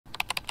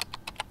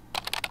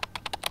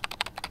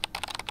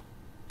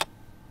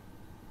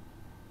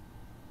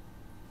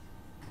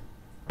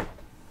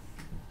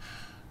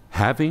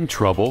Having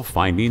trouble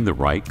finding the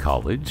right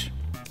college?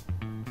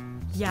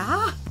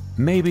 Yeah?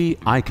 Maybe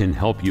I can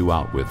help you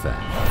out with that.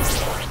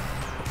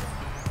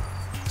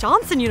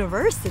 Johnson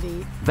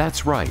University?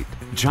 That's right.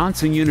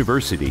 Johnson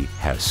University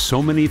has so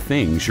many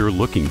things you're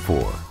looking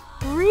for.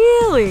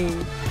 Really?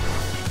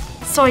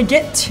 So I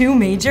get 2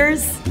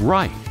 majors?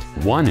 Right.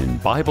 One in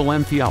Bible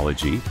and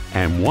theology,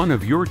 and one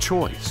of your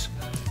choice.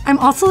 I'm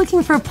also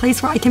looking for a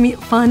place where I can meet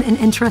fun and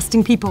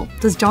interesting people.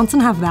 Does Johnson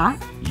have that?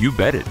 You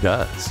bet it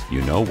does.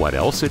 You know what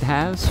else it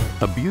has?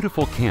 A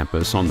beautiful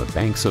campus on the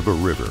banks of a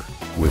river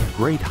with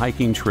great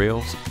hiking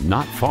trails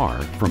not far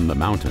from the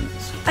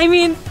mountains. I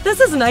mean, this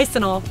is nice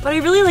and all, but I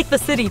really like the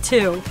city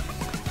too.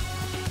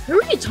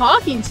 Who are you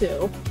talking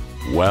to?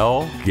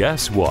 Well,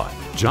 guess what?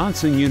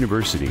 Johnson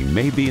University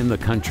may be in the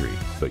country,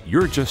 but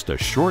you're just a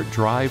short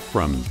drive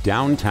from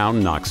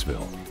downtown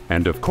Knoxville.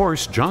 And of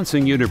course,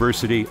 Johnson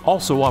University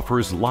also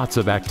offers lots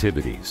of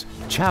activities,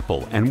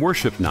 chapel and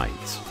worship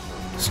nights,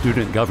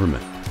 student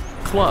government,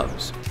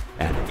 clubs,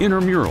 and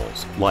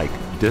intramurals like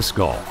disc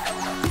golf.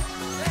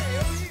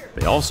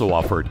 They also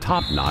offer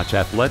top-notch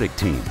athletic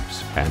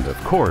teams and, of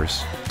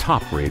course,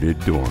 top-rated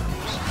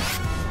dorms.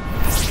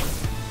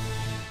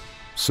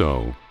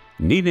 So,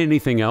 need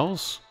anything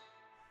else?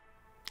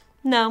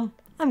 No,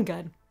 I'm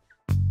good.